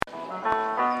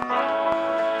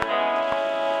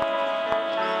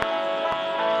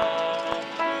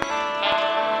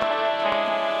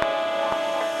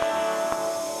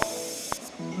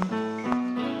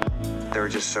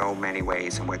just so many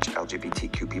ways in which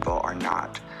LGBTQ people are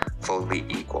not fully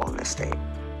equal in this state.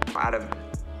 Out of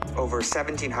over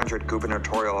 1,700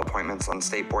 gubernatorial appointments on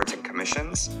state boards and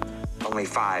commissions, only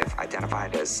 5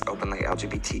 identified as openly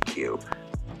LGBTQ.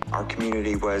 Our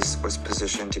community was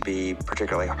positioned to be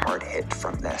particularly hard hit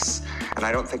from this. And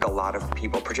I don't think a lot of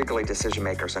people, particularly decision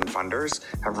makers and funders,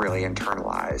 have really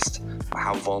internalized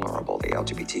how vulnerable the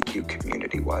LGBTQ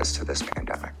community was to this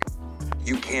pandemic.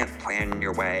 You can't plan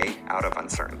your way out of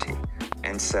uncertainty.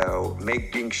 And so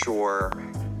making sure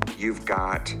you've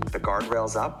got the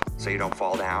guardrails up so you don't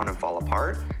fall down and fall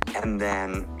apart, and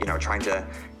then, trying to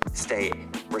stay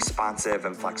responsive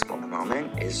and flexible in the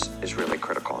moment is really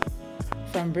critical.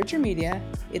 From Bridger Media,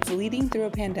 it's Leading Through a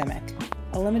Pandemic,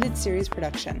 a limited series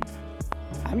production.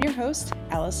 I'm your host,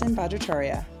 Allison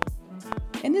Bhattacharya.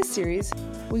 In this series,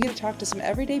 we get to talk to some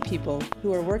everyday people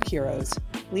who are work heroes,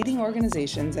 leading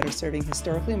organizations that are serving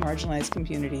historically marginalized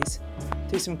communities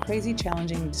through some crazy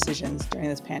challenging decisions during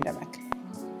this pandemic.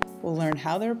 We'll learn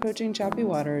how they're approaching choppy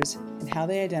waters and how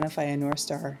they identify a North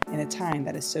Star in a time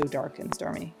that is so dark and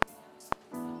stormy.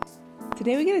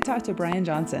 Today we get to talk to Brian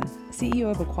Johnson, CEO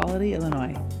of Equality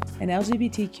Illinois, an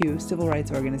LGBTQ civil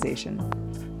rights organization.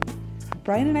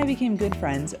 Brian and I became good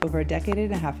friends over a decade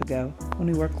and a half ago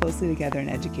when we worked closely together in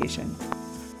education.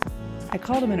 I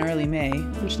called him in early May,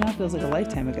 which now feels like a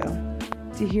lifetime ago,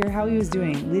 to hear how he was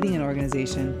doing leading an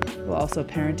organization while also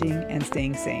parenting and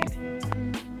staying sane.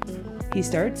 He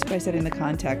starts by setting the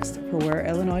context for where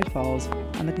Illinois falls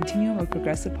on the continuum of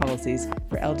progressive policies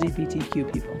for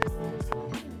LGBTQ people.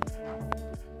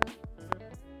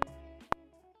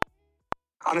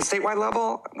 On a statewide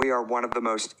level, we are one of the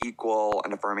most equal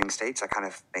and affirming states. I kind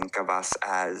of think of us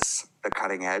as the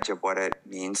cutting edge of what it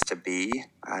means to be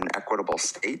an equitable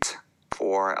state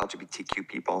for LGBTQ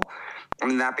people.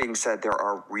 And that being said, there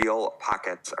are real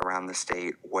pockets around the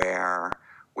state where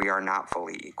we are not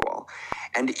fully equal.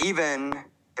 And even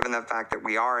given the fact that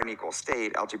we are an equal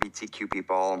state, LGBTQ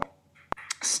people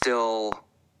still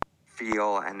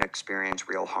feel and experience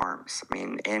real harms. I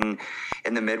mean, in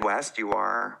the Midwest, you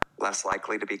are less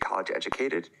likely to be college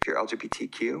educated if you're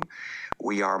LGBTQ.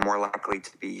 We are more likely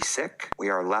to be sick. We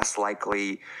are less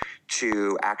likely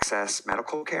to access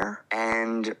medical care,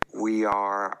 and we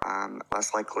are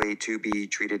less likely to be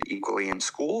treated equally in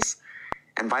schools.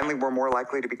 And finally, we're more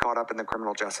likely to be caught up in the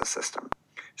criminal justice system.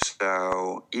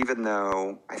 So even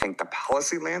though I think the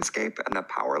policy landscape and the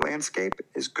power landscape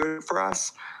is good for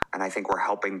us, and I think we're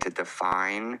helping to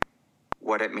define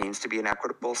what it means to be an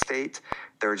equitable state,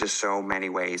 there are just so many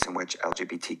ways in which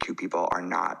LGBTQ people are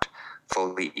not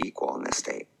fully equal in this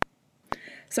state.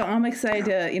 So I'm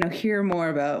excited to, hear more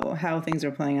about how things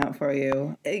are playing out for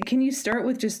you. Can you start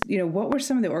with just, what were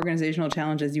some of the organizational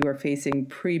challenges you were facing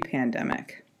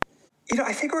pre-pandemic?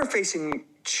 I think we're facing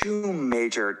 2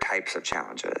 major types of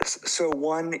challenges. So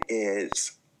one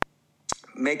is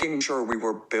making sure we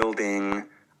were building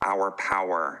our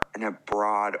power in a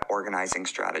broad organizing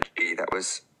strategy that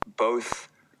was both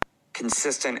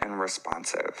consistent and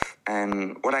responsive.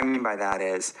 And what I mean by that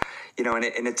is,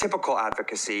 in a typical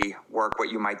advocacy work, what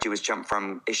you might do is jump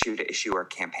from issue to issue or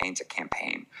campaign to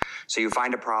campaign. So you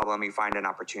find a problem, you find an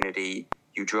opportunity,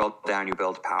 you drill down, you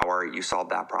build power, you solve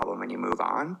that problem, and you move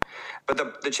on.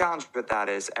 But the challenge with that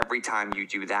is every time you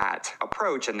do that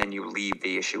approach and then you leave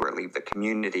the issue or leave the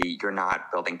community, you're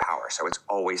not building power. So it's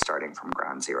always starting from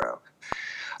ground zero.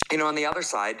 On the other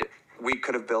side, we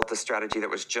could have built a strategy that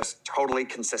was just totally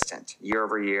consistent year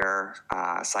over year,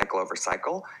 cycle over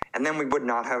cycle, and then we would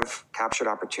not have captured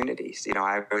opportunities.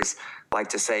 I always like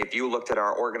to say, if you looked at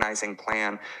our organizing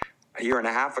plan a year and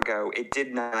a half ago, it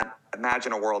did not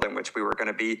imagine a world in which we were going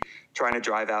to be trying to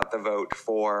drive out the vote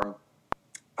for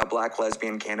a Black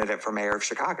lesbian candidate for mayor of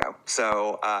Chicago.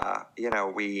 So,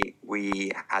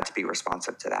 we had to be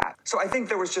responsive to that. So I think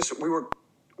we were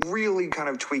really kind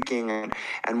of tweaking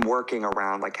and working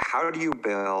around, how do you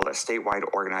build a statewide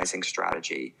organizing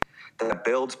strategy that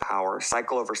builds power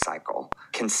cycle over cycle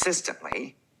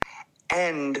consistently,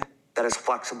 and that is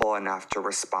flexible enough to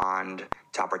respond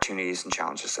to opportunities and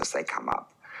challenges as they come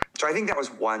up. So I think that was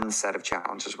one set of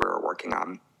challenges we were working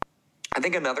on. I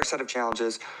think another set of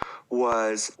challenges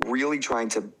was really trying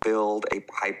to build a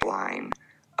pipeline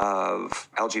of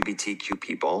LGBTQ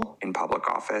people in public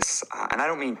office. And I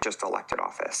don't mean just elected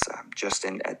office, just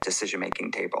at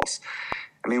decision-making tables.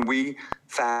 I mean, we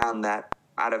found that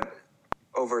out of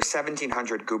over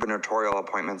 1,700 gubernatorial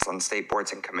appointments on state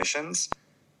boards and commissions,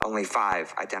 only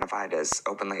 5 identified as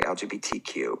openly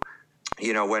LGBTQ.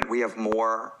 When we have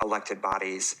more elected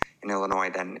bodies in Illinois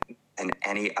than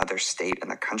any other state in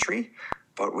the country,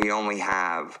 but we only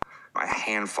have a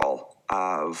handful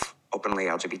of openly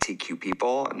LGBTQ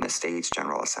people in the state's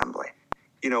General Assembly.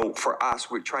 For us,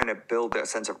 we're trying to build a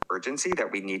sense of urgency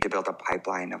that we need to build a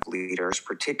pipeline of leaders,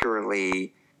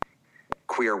 particularly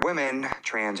queer women,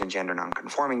 trans and gender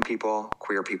nonconforming people,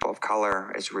 queer people of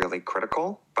color is really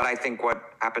critical. But I think what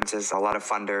happens is a lot of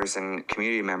funders and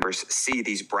community members see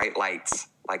these bright lights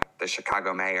like the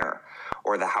Chicago mayor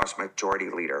or the House Majority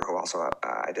Leader who also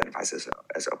identifies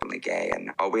as openly gay.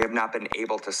 And we have not been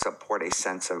able to support a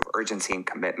sense of urgency and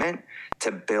commitment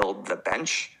to build the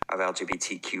bench of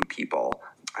LGBTQ people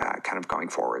kind of going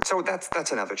forward. So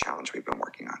that's another challenge we've been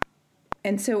working on.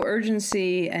 And so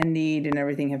urgency and need and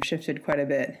everything have shifted quite a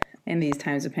bit in these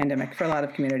times of pandemic for a lot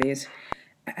of communities.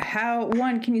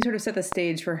 Can you sort of set the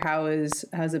stage for how's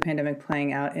the pandemic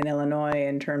playing out in Illinois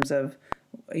in terms of,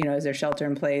 is there shelter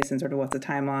in place and sort of what's the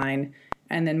timeline?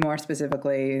 And then more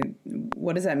specifically,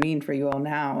 what does that mean for you all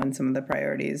now and some of the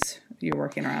priorities you're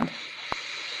working around?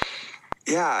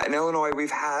 Yeah, in Illinois,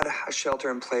 we've had a shelter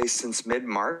in place since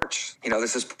mid-March.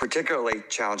 This is particularly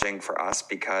challenging for us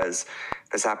because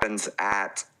this happens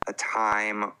at a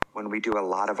time when we do a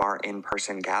lot of our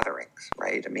in-person gatherings,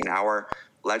 right? Our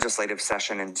legislative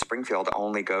session in Springfield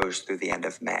only goes through the end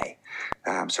of May.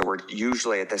 So we're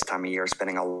usually at this time of year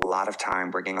spending a lot of time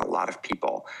bringing a lot of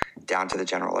people down to the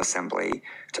General Assembly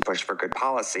to push for good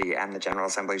policy, and the General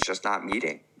Assembly is just not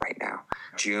meeting right now.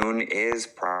 June is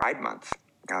Pride Month.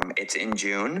 It's in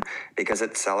June because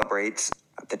it celebrates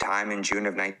the time in June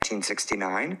of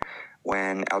 1969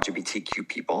 when LGBTQ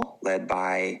people, led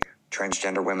by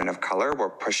transgender women of color, were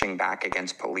pushing back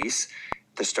against police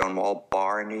at the Stonewall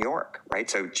Bar in New York, right?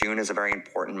 So June is a very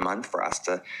important month for us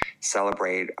to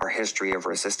celebrate our history of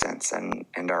resistance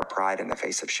and our pride in the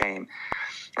face of shame.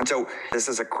 And so this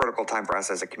is a critical time for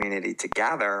us as a community to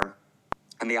gather.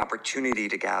 And the opportunity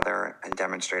to gather and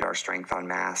demonstrate our strength en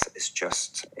masse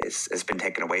has been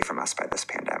taken away from us by this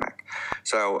pandemic.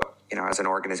 So, as an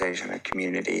organization, a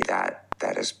community, that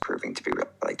is proving to be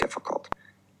really difficult.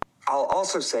 I'll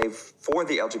also say for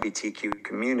the LGBTQ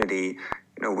community,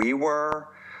 we were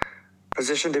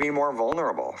positioned to be more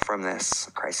vulnerable from this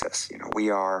crisis. We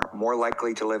are more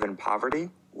likely to live in poverty.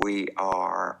 We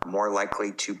are more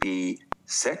likely to be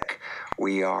sick.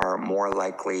 We are more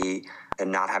likely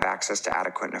and not have access to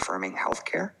adequate and affirming health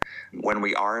care. When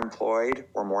we are employed,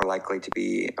 we're more likely to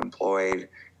be employed,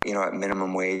 at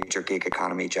minimum wage or gig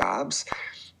economy jobs.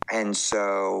 And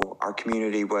so our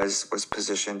community was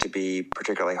positioned to be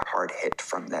particularly hard hit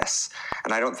from this.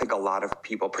 And I don't think a lot of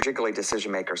people, particularly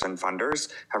decision makers and funders,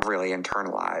 have really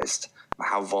internalized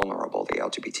how vulnerable the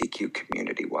LGBTQ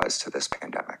community was to this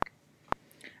pandemic.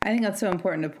 I think that's so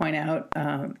important to point out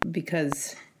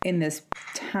because in this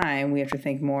time, we have to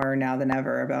think more now than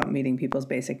ever about meeting people's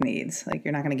basic needs. Like,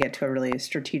 you're not going to get to a really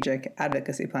strategic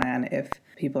advocacy plan if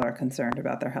people are concerned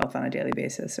about their health on a daily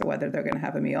basis or whether they're going to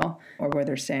have a meal or where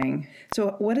they're staying.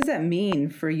 So what does that mean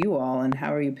for you all, and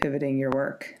how are you pivoting your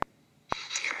work?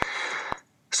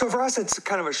 So for us, it's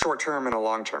kind of a short-term and a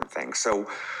long-term thing. So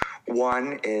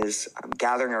one is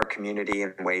gathering our community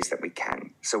in ways that we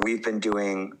can. So we've been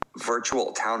doing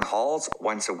virtual town halls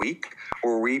once a week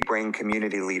where we bring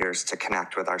community leaders to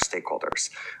connect with our stakeholders.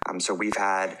 So we've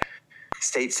had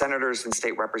state senators and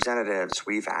state representatives.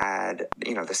 We've had,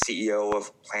 the CEO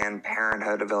of Planned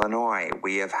Parenthood of Illinois.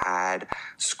 We have had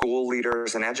school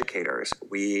leaders and educators.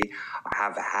 We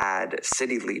have had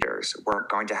city leaders. We're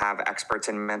going to have experts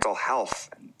in mental health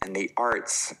and the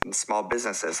arts and small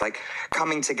businesses, like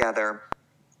coming together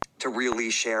to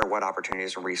really share what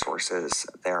opportunities and resources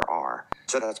there are.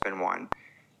 So that's been one.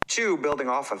 Two, building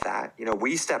off of that,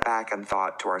 we stepped back and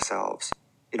thought to ourselves,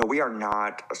 we are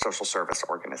not a social service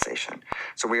organization,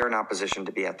 so we are not positioned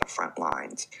to be at the front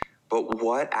lines. But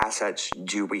what assets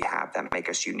do we have that make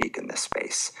us unique in this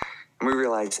space? And we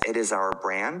realize it is our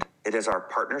brand, it is our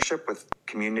partnership with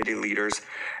community leaders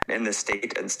in the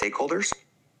state and stakeholders,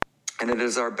 and it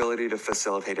is our ability to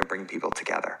facilitate and bring people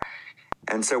together.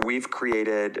 And so we've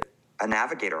created a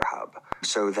navigator hub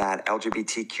so that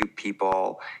LGBTQ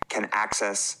people can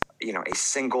access a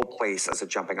single place as a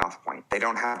jumping off point. They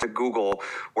don't have to Google,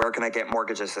 where can I get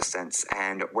mortgage assistance,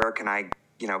 and where can I,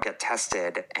 get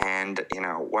tested, and,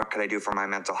 what could I do for my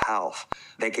mental health?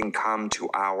 They can come to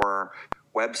our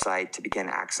website to begin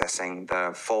accessing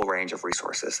the full range of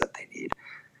resources that they need.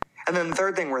 And then the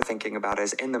third thing we're thinking about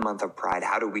is, in the month of Pride,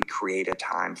 how do we create a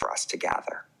time for us to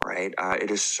gather, right? It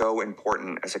is so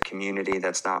important as a community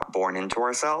that's not born into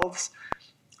ourselves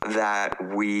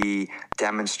that we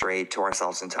demonstrate to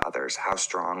ourselves and to others how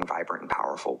strong, vibrant, and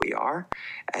powerful we are.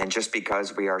 And just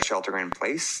because we are sheltering in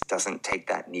place doesn't take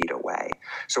that need away.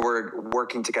 So we're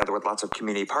working together with lots of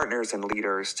community partners and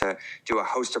leaders to do a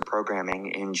host of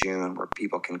programming in June where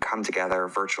people can come together,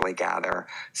 virtually gather,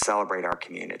 celebrate our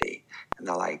community and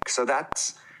the like. So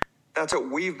that's what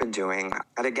we've been doing.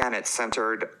 And again, it's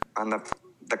centered on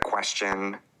the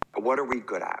question, what are we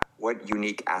good at? What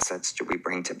unique assets do we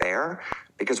bring to bear?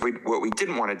 Because what we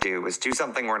didn't want to do was do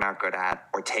something we're not good at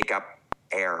or take up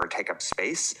air or take up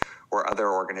space where other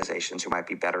organizations who might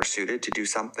be better suited to do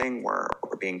something were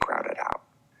being crowded out.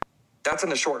 That's in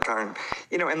the short term.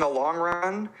 In the long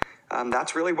run,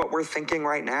 that's really what we're thinking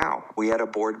right now. We had a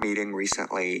board meeting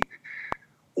recently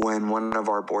when one of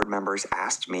our board members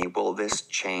asked me, will this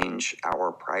change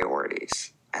our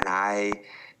priorities? And I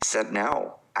said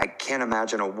no. I can't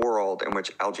imagine a world in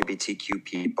which LGBTQ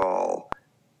people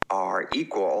are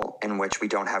equal, in which we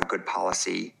don't have good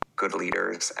policy, good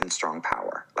leaders, and strong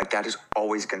power. Like, that is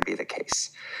always going to be the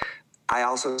case. I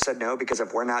also said no because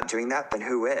if we're not doing that, then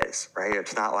who is, right?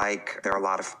 It's not like there are a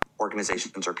lot of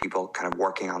organizations or people kind of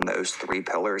working on those three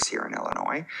pillars here in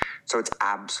Illinois. So it's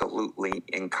absolutely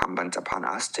incumbent upon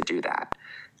us to do that.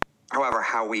 However,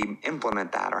 how we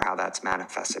implement that or how that's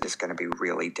manifested is going to be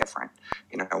really different.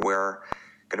 We're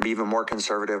going to be even more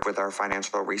conservative with our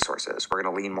financial resources. We're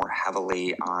going to lean more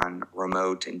heavily on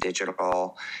remote and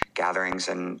digital gatherings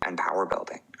and power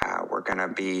building. We're going to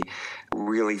be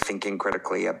really thinking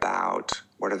critically about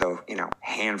what are the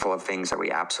handful of things that we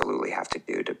absolutely have to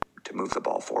do to move the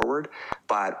ball forward,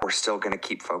 but we're still going to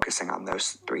keep focusing on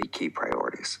those three key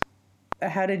priorities.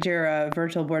 How did your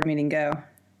virtual board meeting go?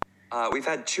 We've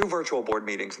had 2 virtual board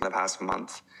meetings in the past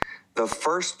month. The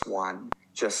first one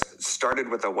just started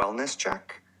with a wellness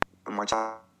check, which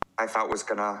I thought was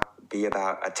going to be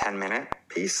about a 10-minute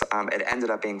piece. It ended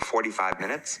up being 45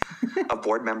 minutes of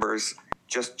board members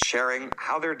just sharing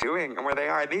how they're doing and where they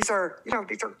are. And these are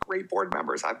great board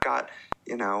members. I've got,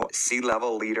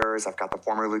 C-level leaders. I've got the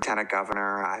former lieutenant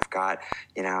governor. I've got,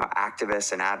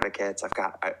 activists and advocates. I've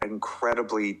got an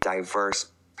incredibly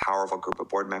diverse, powerful group of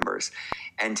board members.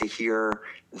 And to hear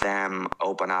them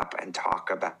open up and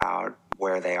talk about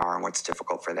where they are and what's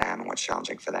difficult for them and what's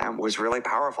challenging for them was really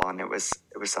powerful. And it was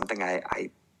something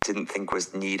I didn't think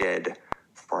was needed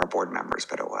for our board members,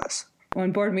 but it was.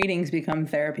 When board meetings become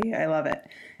therapy, I love it.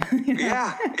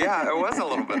 Yeah, it was a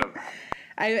little bit of that.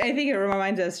 I think it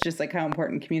reminds us just like how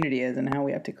important community is and how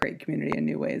we have to create community in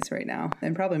new ways right now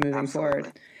and probably moving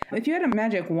forward. If you had a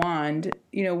magic wand,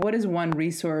 what is one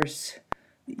resource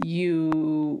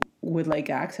you would like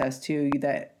access to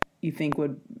that you think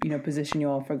would, position you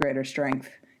all for greater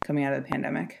strength coming out of the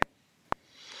pandemic?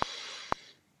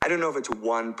 I don't know if it's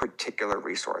one particular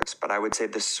resource, but I would say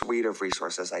the suite of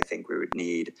resources I think we would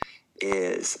need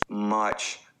is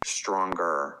much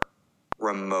stronger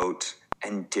remote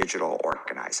and digital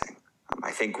organizing. I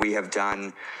think we have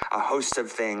done a host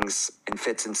of things in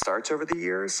fits and starts over the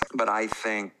years, but I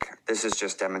think this is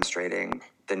just demonstrating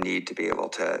the need to be able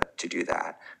to do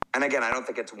that. And again, I don't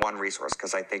think it's one resource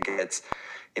because I think it's,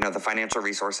 the financial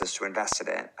resources to invest in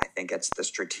it. I think it's the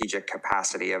strategic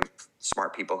capacity of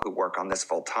smart people who work on this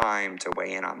full time to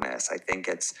weigh in on this. I think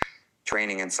it's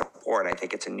training and support. I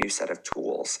think it's a new set of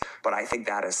tools. But I think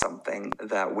that is something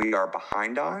that we are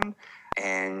behind on.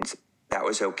 And that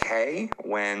was okay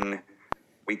when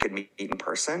we could meet in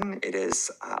person. It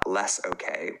is less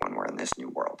okay when we're in this new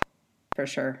world. For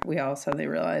sure. We all suddenly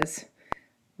realize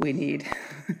we need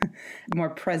more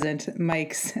present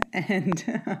mics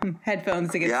and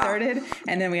headphones to get started.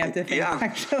 And then we have to think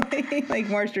actually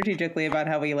more strategically about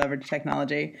how we leverage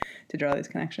technology to draw these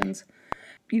connections.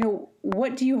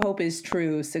 What do you hope is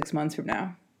true 6 months from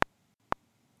now?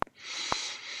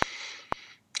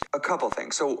 A couple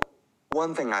things. So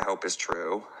one thing I hope is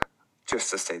true, just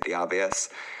to state the obvious,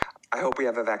 I hope we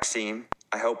have a vaccine.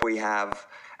 I hope we have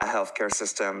a healthcare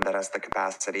system that has the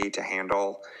capacity to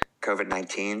handle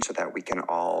COVID-19 so that we can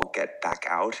all get back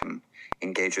out and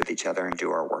engage with each other and do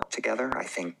our work together. I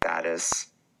think that is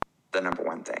the number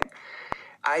one thing.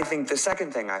 I think the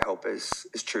second thing I hope is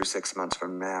true 6 months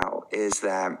from now is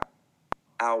that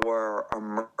our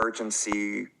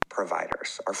emergency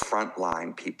providers, our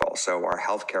frontline people, so our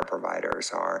healthcare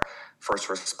providers, our first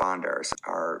responders,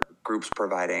 our groups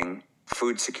providing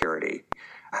food security,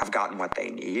 have gotten what they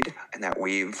need and that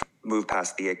we've moved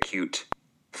past the acute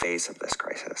phase of this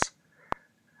crisis.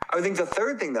 I think the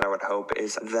third thing that I would hope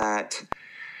is that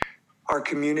our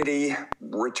community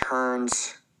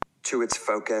returns to its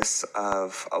focus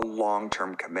of a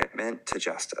long-term commitment to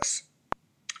justice.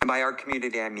 And by our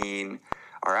community, I mean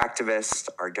our activists,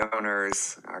 our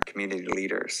donors, our community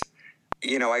leaders.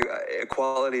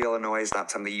 Equality Illinois is not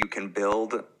something you can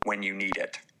build when you need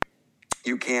it.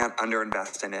 You can't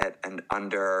underinvest in it and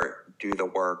underdo the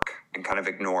work and kind of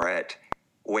ignore it.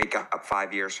 Wake up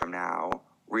 5 years from now,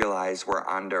 realize we're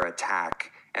under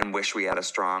attack, and wish we had a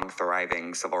strong,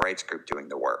 thriving civil rights group doing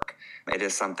the work. It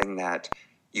is something that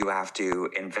you have to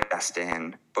invest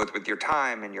in, both with your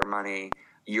time and your money,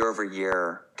 year over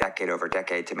year, decade over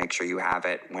decade, to make sure you have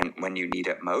it when you need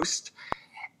it most.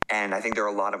 And I think there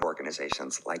are a lot of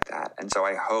organizations like that. And so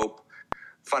I hope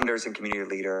funders and community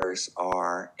leaders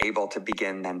are able to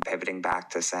begin then pivoting back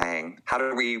to saying, how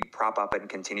do we prop up and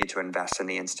continue to invest in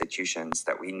the institutions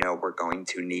that we know we're going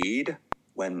to need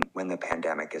when the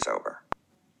pandemic is over?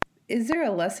 Is there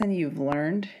a lesson you've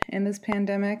learned in this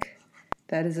pandemic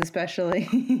that is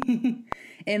especially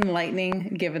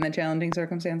enlightening given the challenging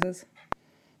circumstances?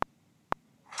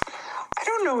 I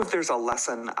don't know if there's a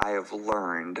lesson I have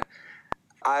learned.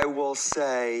 I will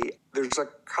say there's a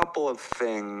couple of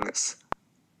things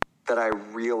that I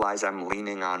realize I'm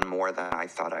leaning on more than I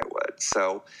thought I would.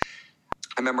 So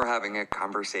I remember having a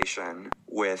conversation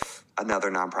with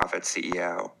another nonprofit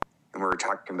CEO, and we were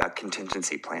talking about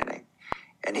contingency planning.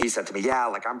 And he said to me,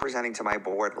 I'm presenting to my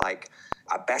board like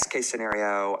a best case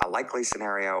scenario, a likely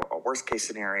scenario, a worst case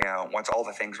scenario, what's all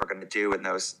the things we're going to do in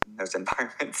those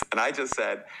environments. And I just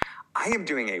said, I am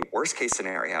doing a worst case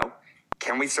scenario.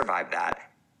 Can we survive that?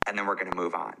 And then we're going to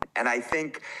move on. And I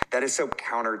think that is so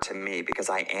counter to me because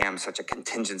I am such a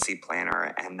contingency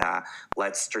planner and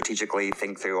let's strategically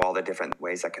think through all the different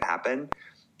ways that could happen.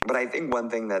 But I think one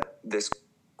thing that this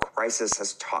crisis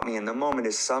has taught me in the moment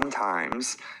is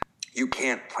sometimes you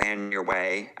can't plan your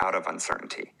way out of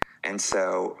uncertainty. And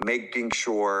so making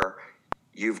sure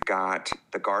you've got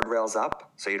the guardrails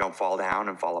up so you don't fall down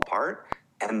and fall apart,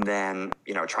 and then,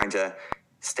 trying to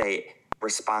stay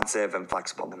responsive and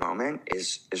flexible in the moment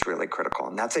is really critical.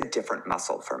 And that's a different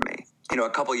muscle for me. A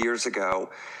couple years ago,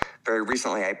 very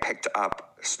recently, I picked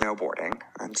up snowboarding.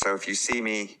 And so if you see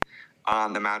me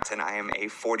on the mountain, I am a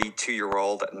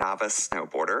 42-year-old novice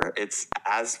snowboarder. It's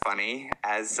as funny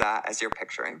as you're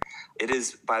picturing. It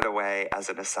is, by the way, as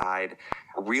an aside,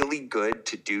 really good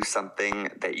to do something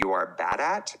that you are bad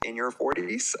at in your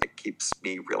 40s. It keeps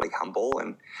me really humble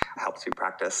and helps me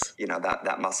practice,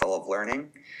 that muscle of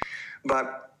learning.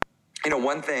 But,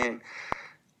 one thing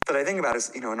that I think about is,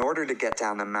 in order to get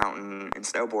down the mountain in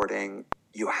snowboarding,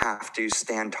 you have to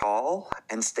stand tall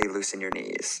and stay loose in your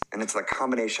knees. And it's the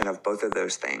combination of both of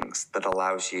those things that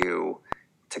allows you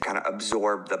to kind of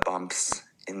absorb the bumps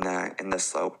in the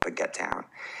slope to get down.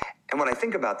 And when I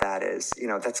think about that is,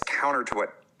 that's counter to what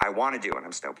I want to do when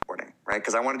I'm snowboarding, right?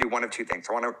 Because I want to do one of two things.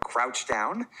 I want to crouch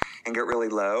down and get really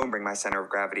low and bring my center of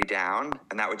gravity down,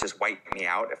 and that would just wipe me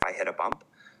out if I hit a bump.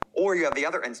 Or you have the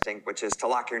other instinct, which is to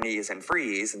lock your knees and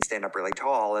freeze and stand up really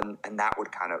tall, and that would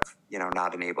kind of,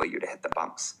 not enable you to hit the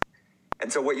bumps.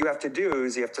 And so what you have to do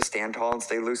is you have to stand tall and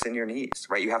stay loose in your knees,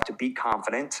 right? You have to be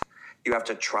confident. You have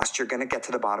to trust you're going to get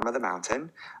to the bottom of the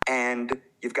mountain, and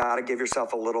you've got to give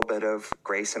yourself a little bit of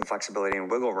grace and flexibility and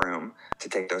wiggle room to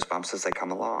take those bumps as they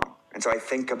come along. And so I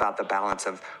think about the balance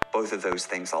of both of those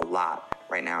things a lot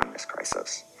right now in this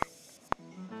crisis.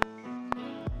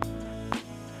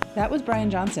 That was Brian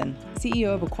Johnson,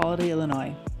 CEO of Equality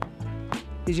Illinois.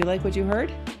 Did you like what you heard?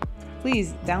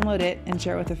 Please download it and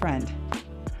share it with a friend.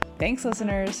 Thanks,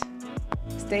 listeners.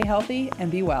 Stay healthy and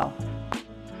be well.